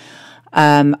you.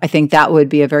 I think that would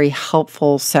be a very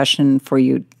helpful session for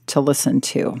you to listen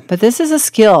to. But this is a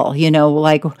skill,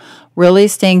 really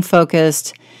staying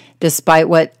focused despite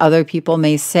what other people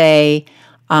may say.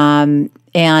 And,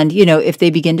 if they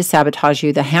begin to sabotage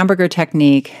you, the Hamburger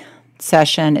Technique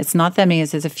session, it's not that many,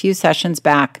 it's a few sessions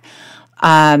back,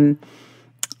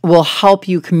 will help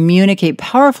you communicate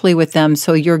powerfully with them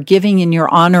so you're giving and you're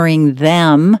honoring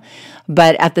them,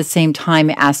 but at the same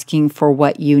time asking for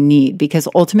what you need. Because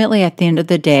ultimately, at the end of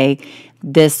the day,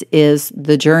 this is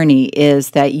the journey,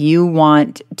 is that you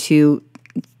want to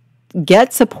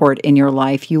get support in your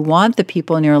life. You want the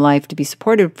people in your life to be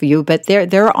supportive for you, but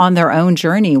they're on their own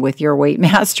journey with your weight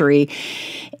mastery.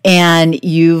 And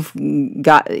you've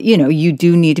got, you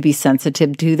do need to be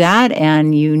sensitive to that,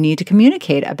 and you need to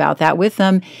communicate about that with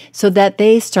them so that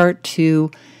they start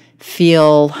to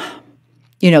feel,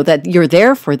 that you're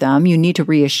there for them. You need to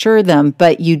reassure them,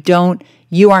 but you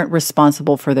aren't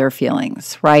responsible for their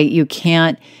feelings, right? You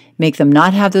can't make them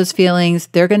not have those feelings.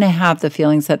 They're going to have the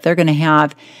feelings that they're going to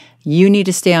have. You need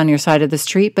to stay on your side of the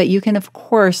street, but you can, of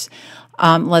course,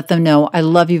 let them know, I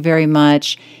love you very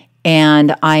much,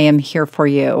 and I am here for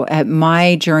you.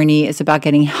 My journey is about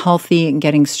getting healthy and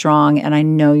getting strong, and I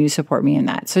know you support me in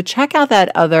that. So check out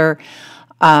that other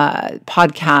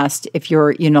podcast if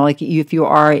you're, if you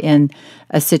are in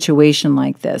a situation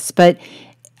like this. But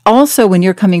also, when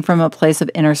you're coming from a place of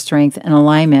inner strength and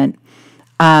alignment,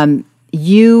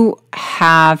 you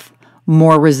have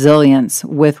more resilience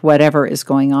with whatever is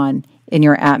going on in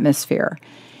your atmosphere.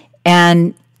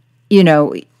 And,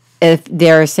 if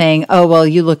they're saying, oh, well,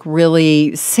 you look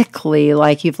really sickly,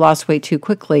 like you've lost weight too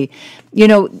quickly,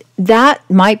 that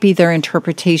might be their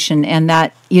interpretation. And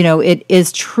that, it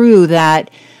is true that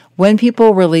when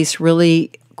people release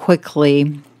really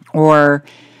quickly or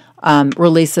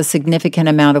release a significant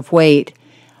amount of weight,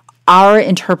 our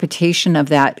interpretation of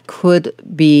that could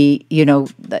be,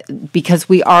 because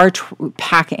we are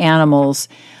pack animals,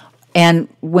 and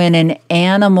when an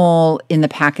animal in the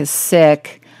pack is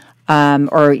sick,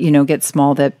 or gets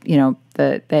small, that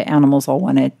the animals all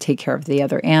want to take care of the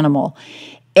other animal,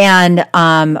 and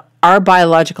our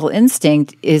biological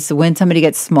instinct is when somebody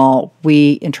gets small,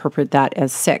 we interpret that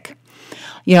as sick.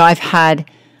 I've had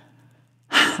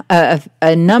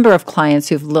a number of clients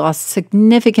who've lost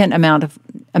significant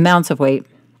amounts of weight,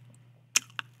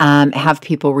 have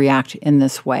people react in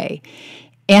this way.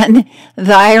 And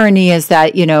the irony is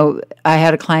that, I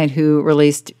had a client who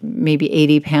released maybe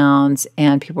 80 pounds,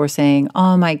 and people were saying,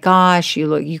 oh my gosh,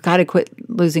 you got to quit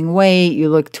losing weight. You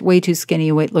looked way too skinny,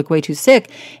 you look way too sick.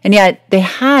 And yet they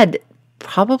had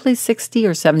probably 60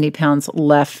 or 70 pounds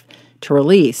left to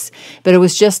release, but it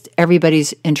was just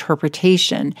everybody's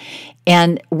interpretation.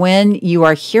 And when you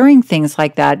are hearing things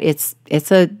like that, it's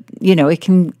a,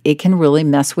 it can really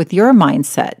mess with your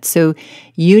mindset. So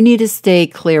you need to stay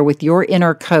clear with your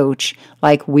inner coach.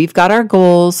 Like, we've got our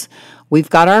goals, we've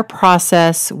got our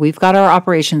process, we've got our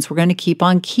operations. We're going to keep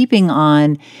on keeping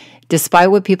on,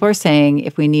 despite what people are saying.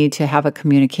 If we need to have a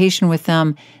communication with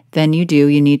them, then you do.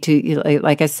 You need to,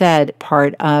 like I said,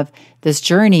 part of this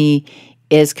journey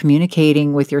is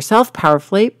communicating with yourself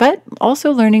powerfully, but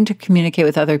also learning to communicate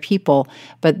with other people.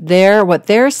 But what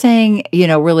they're saying,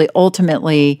 really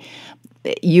ultimately,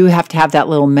 you have to have that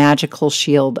little magical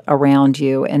shield around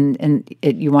you, and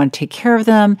you want to take care of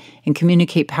them and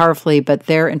communicate powerfully, but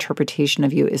their interpretation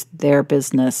of you is their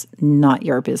business, not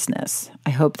your business.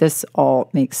 I hope this all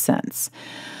makes sense.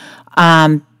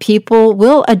 People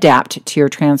will adapt to your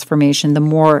transformation the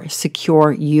more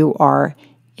secure you are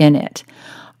in it.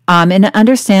 And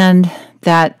understand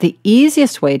that the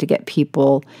easiest way to get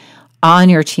people on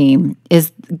your team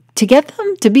is to get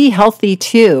them to be healthy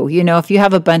too. If you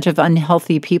have a bunch of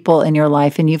unhealthy people in your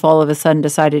life and you've all of a sudden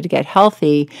decided to get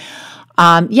healthy,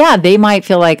 they might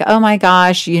feel like, oh my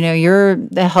gosh, you're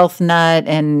the health nut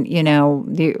and,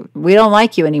 we don't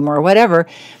like you anymore, whatever.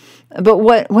 But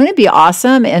wouldn't it be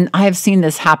awesome? And I have seen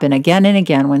this happen again and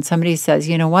again when somebody says,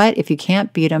 you know what, if you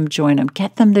can't beat them, join them.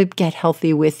 Get them to get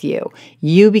healthy with you.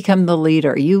 You become the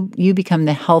leader. You become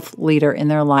the health leader in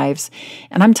their lives.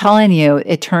 And I'm telling you,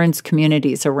 it turns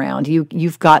communities around.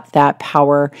 You've got that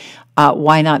power.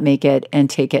 Why not make it and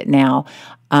take it now?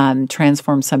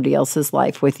 Transform somebody else's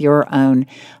life with your own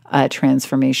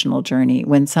transformational journey.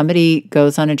 When somebody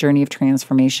goes on a journey of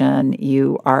transformation,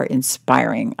 you are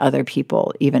inspiring other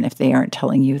people, even if they aren't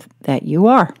telling you that you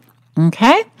are.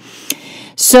 Okay?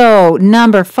 So,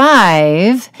 number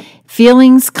 5,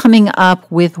 feelings coming up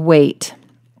with weight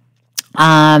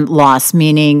loss,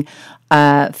 meaning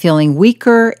feeling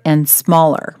weaker and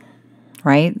smaller,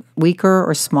 right? Weaker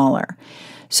or smaller.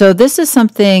 So this is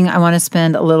something I want to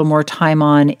spend a little more time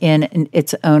on in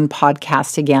its own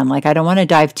podcast again. Like, I don't want to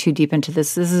dive too deep into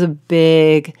this. This is a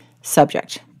big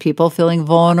subject. People feeling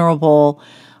vulnerable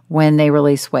when they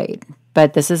release weight.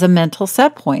 But this is a mental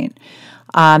set point.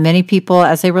 Many people,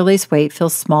 as they release weight, feel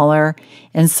smaller,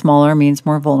 and smaller means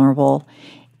more vulnerable.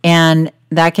 And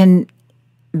that can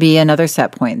be another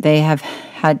set point. They have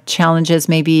had challenges,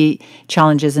 maybe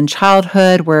challenges in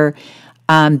childhood where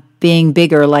being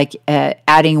bigger, like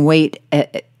adding weight,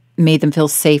 made them feel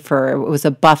safer. It was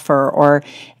a buffer, or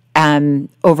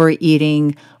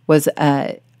overeating was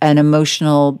an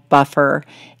emotional buffer,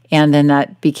 and then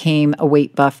that became a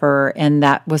weight buffer, and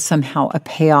that was somehow a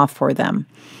payoff for them.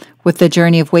 With the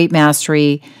journey of weight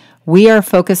mastery, we are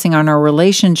focusing on our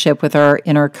relationship with our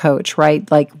inner coach, right?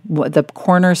 Like, the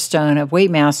cornerstone of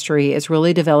weight mastery is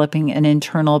really developing an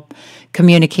internal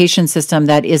communication system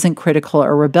that isn't critical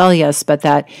or rebellious, but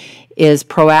that is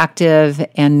proactive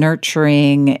and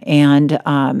nurturing and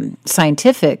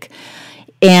scientific.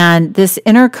 And this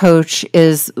inner coach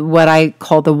is what I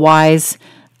call the wise,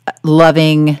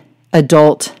 loving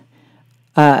adult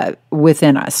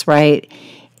within us, right?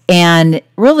 And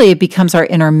really, it becomes our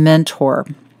inner mentor.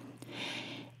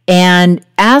 And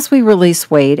as we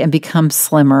release weight and become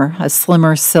slimmer, a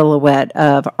slimmer silhouette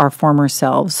of our former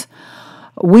selves,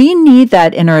 we need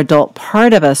that inner adult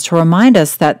part of us to remind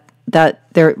us to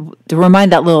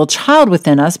remind that little child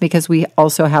within us, because we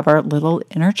also have our little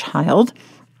inner child,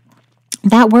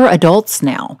 that we're adults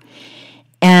now,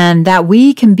 and that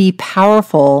we can be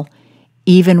powerful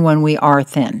even when we are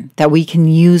thin, that we can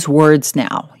use words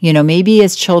now. Maybe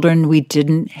as children, we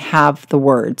didn't have the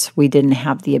words. We didn't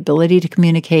have the ability to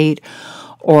communicate,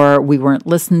 or we weren't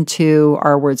listened to.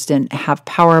 Our words didn't have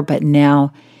power, but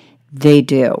now they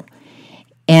do.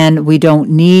 And we don't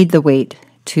need the weight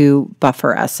to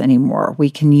buffer us anymore.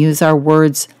 We can use our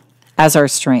words as our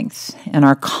strength and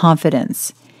our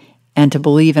confidence, and to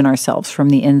believe in ourselves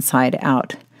from the inside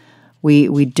out.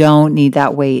 We don't need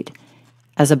that weight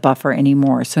as a buffer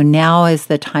anymore. So now is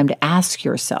the time to ask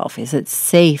yourself, is it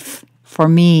safe for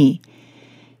me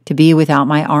to be without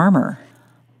my armor?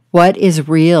 What is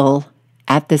real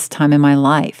at this time in my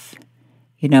life?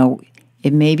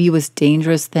 It maybe was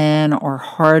dangerous then, or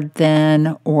hard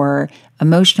then, or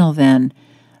emotional then,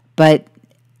 but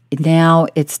now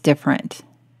it's different.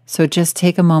 So just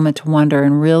take a moment to wonder,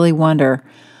 and really wonder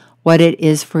what it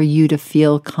is for you to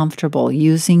feel comfortable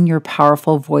using your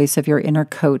powerful voice of your inner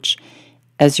coach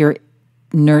as your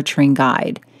nurturing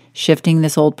guide, shifting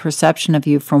this old perception of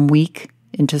you from weak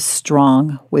into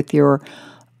strong with your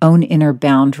own inner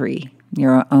boundary,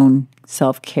 your own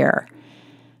self-care.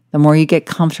 The more you get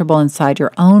comfortable inside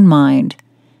your own mind,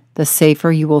 the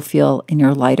safer you will feel in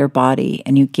your lighter body,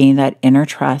 and you gain that inner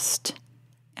trust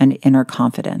and inner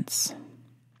confidence.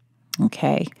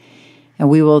 Okay, and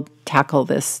we will tackle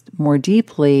this more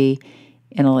deeply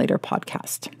in a later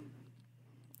podcast.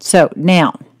 So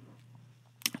now,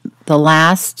 the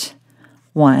last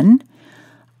one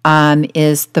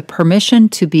is the permission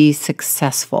to be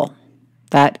successful.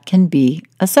 That can be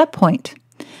a set point.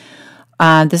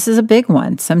 This is a big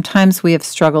one. Sometimes we have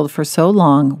struggled for so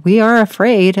long, we are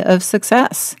afraid of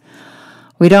success.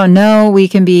 We don't know we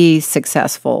can be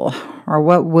successful, or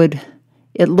what would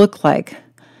it look like.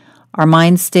 Our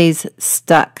mind stays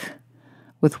stuck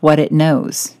with what it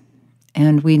knows,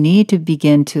 and we need to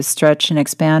begin to stretch and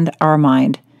expand our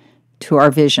mind to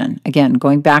our vision. Again,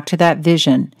 going back to that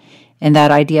vision and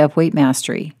that idea of weight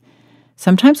mastery.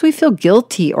 Sometimes we feel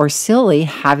guilty or silly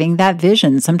having that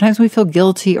vision. Sometimes we feel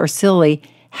guilty or silly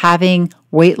having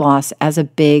weight loss as a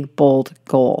big, bold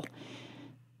goal.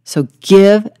 So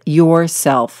give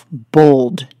yourself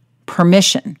bold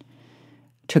permission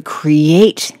to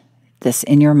create this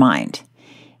in your mind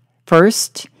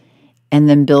first, and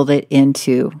then build it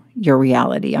into your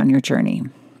reality on your journey.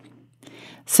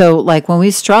 So like when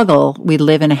we struggle, we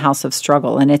live in a house of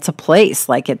struggle, and it's a place,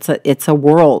 like it's a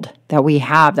world that we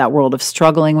have, that world of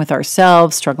struggling with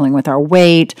ourselves, struggling with our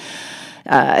weight,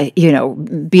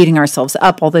 beating ourselves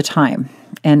up all the time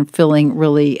and feeling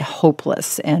really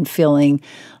hopeless and feeling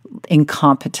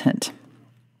incompetent.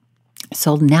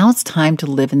 So now it's time to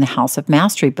live in the house of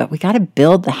mastery, but we got to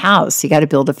build the house. You got to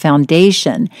build a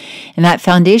foundation, and that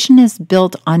foundation is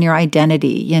built on your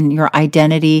identity, and your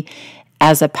identity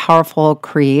as a powerful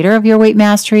creator of your weight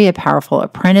mastery, a powerful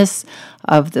apprentice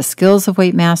of the skills of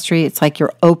weight mastery. It's like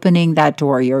you're opening that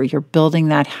door, you're building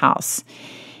that house.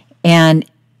 And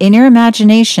in your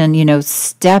imagination,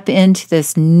 step into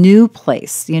this new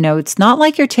place. It's not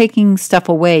like you're taking stuff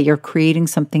away, you're creating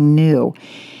something new.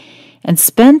 And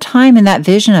spend time in that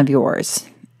vision of yours.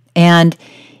 And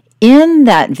in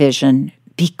that vision,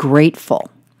 be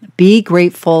grateful. Be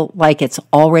grateful like it's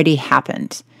already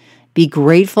happened. Be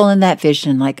grateful in that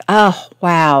vision, like, oh,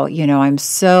 wow, I'm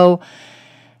so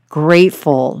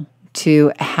grateful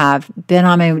to have been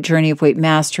on my journey of weight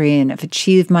mastery and have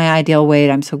achieved my ideal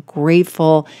weight. I'm so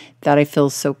grateful that I feel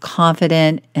so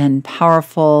confident and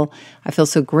powerful. I feel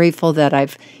so grateful that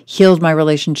I've healed my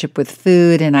relationship with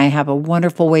food and I have a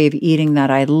wonderful way of eating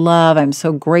that I love. I'm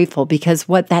so grateful, because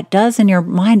what that does in your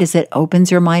mind is it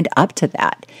opens your mind up to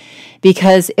that.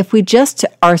 Because if we just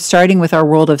are starting with our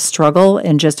world of struggle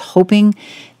and just hoping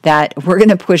that we're going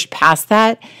to push past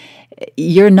that,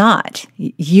 you're not.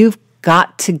 You've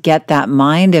got to get that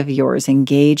mind of yours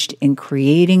engaged in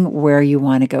creating where you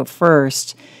want to go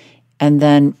first, and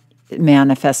then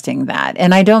manifesting that.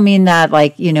 And I don't mean that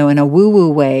in a woo-woo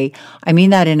way. I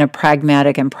mean that in a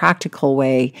pragmatic and practical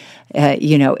way.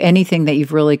 Anything that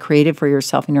you've really created for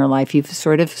yourself in your life, you've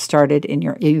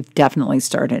definitely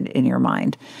started in your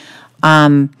mind.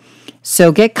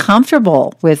 So get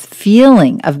comfortable with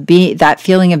that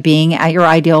feeling of being at your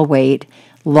ideal weight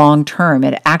long term.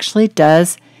 It actually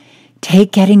does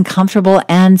take getting comfortable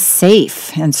and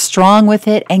safe and strong with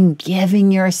it and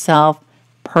giving yourself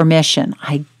permission.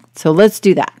 So let's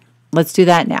do that. Let's do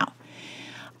that now.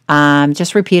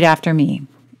 Just repeat after me,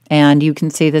 and you can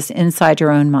say this inside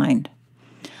your own mind.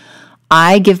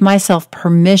 I give myself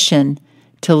permission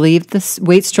to leave the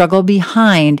weight struggle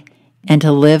behind and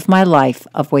to live my life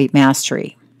of weight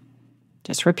mastery.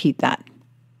 Just repeat that.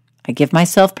 I give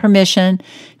myself permission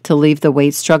to leave the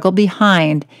weight struggle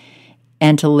behind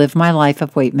and to live my life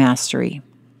of weight mastery.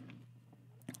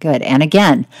 Good. And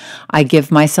again, I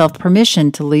give myself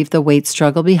permission to leave the weight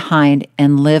struggle behind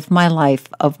and live my life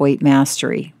of weight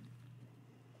mastery.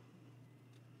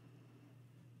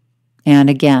 And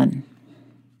again,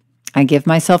 I give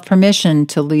myself permission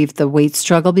to leave the weight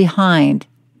struggle behind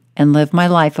and live my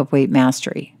life of weight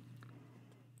mastery.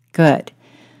 Good.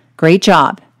 Great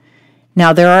job.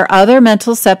 Now, there are other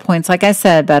mental set points, like I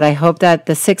said, but I hope that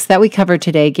the 6 that we covered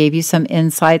today gave you some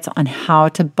insights on how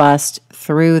to bust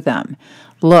through them.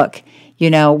 Look,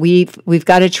 we've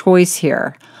got a choice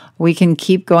here. We can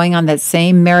keep going on that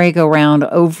same merry-go-round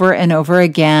over and over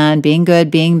again, being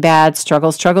good, being bad,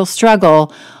 struggle, struggle,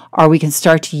 struggle, or we can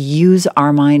start to use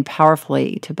our mind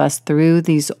powerfully to bust through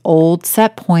these old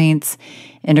set points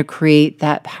and to create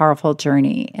that powerful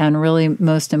journey. And really,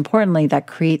 most importantly,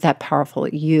 create that powerful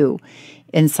you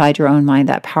inside your own mind,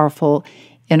 that powerful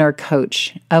inner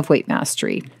coach of weight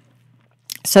mastery.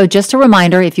 So just a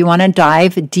reminder, if you want to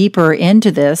dive deeper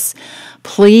into this,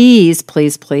 please,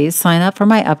 please, please sign up for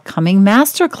my upcoming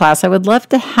masterclass. I would love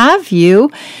to have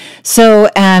you. So,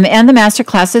 and the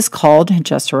masterclass is called,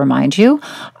 just to remind you,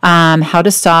 How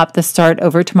to Stop the Start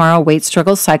Over Tomorrow Weight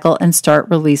Struggle Cycle and Start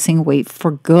Releasing Weight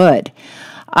for Good.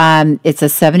 It's a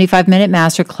 75-minute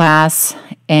masterclass,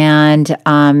 and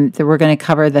we're going to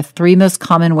cover the 3 most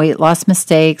common weight loss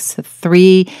mistakes, the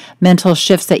 3 mental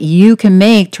shifts that you can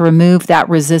make to remove that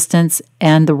resistance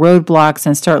and the roadblocks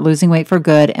and start losing weight for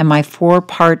good, and my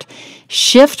 4-part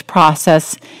shift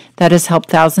process that has helped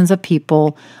thousands of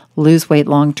people lose weight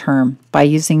long term by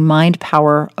using mind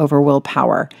power over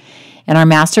willpower. And our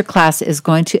masterclass is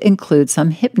going to include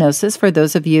some hypnosis for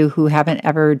those of you who haven't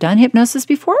ever done hypnosis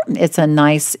before. It's a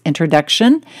nice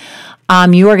introduction.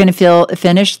 You are going to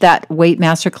finish that weight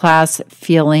masterclass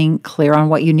feeling clear on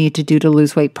what you need to do to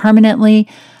lose weight permanently,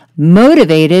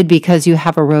 motivated because you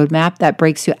have a roadmap that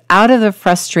breaks you out of the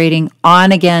frustrating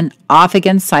on again, off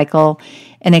again cycle,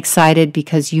 and excited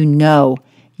because you know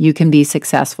you can be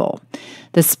successful.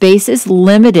 The space is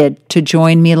limited to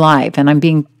Join Me Live, and I'm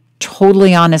being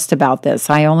totally honest about this.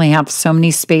 I only have so many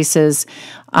spaces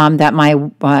that my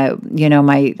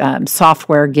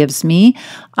software gives me.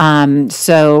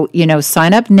 So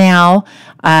sign up now.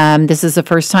 This is the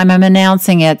first time I'm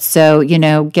announcing it. So,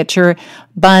 get your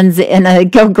buns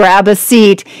and go grab a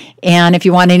seat. And if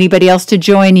you want anybody else to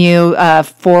join you,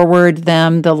 forward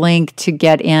them the link to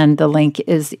get in. The link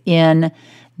is in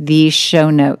the show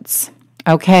notes.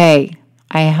 Okay.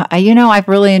 I've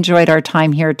really enjoyed our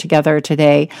time here together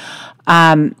today.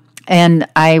 And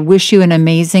I wish you an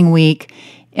amazing week.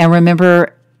 And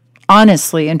remember,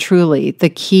 honestly and truly, the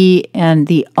key and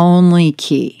the only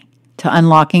key to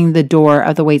unlocking the door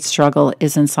of the weight struggle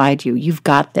is inside you. You've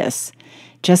got this.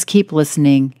 Just keep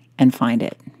listening and find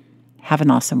it. Have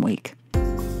an awesome week.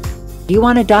 Do you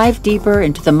want to dive deeper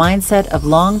into the mindset of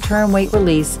long-term weight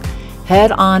release?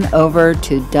 Head on over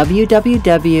to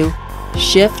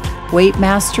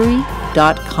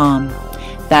www.shiftweightmastery.com.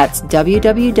 That's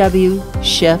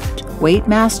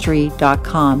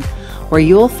www.shiftweightmastery.com, where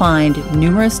you'll find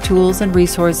numerous tools and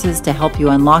resources to help you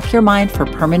unlock your mind for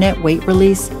permanent weight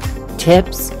release,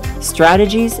 tips,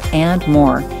 strategies, and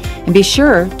more. And be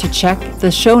sure to check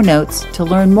the show notes to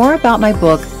learn more about my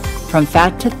book, From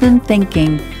Fat to Thin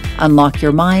Thinking, Unlock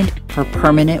Your Mind for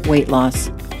Permanent Weight Loss.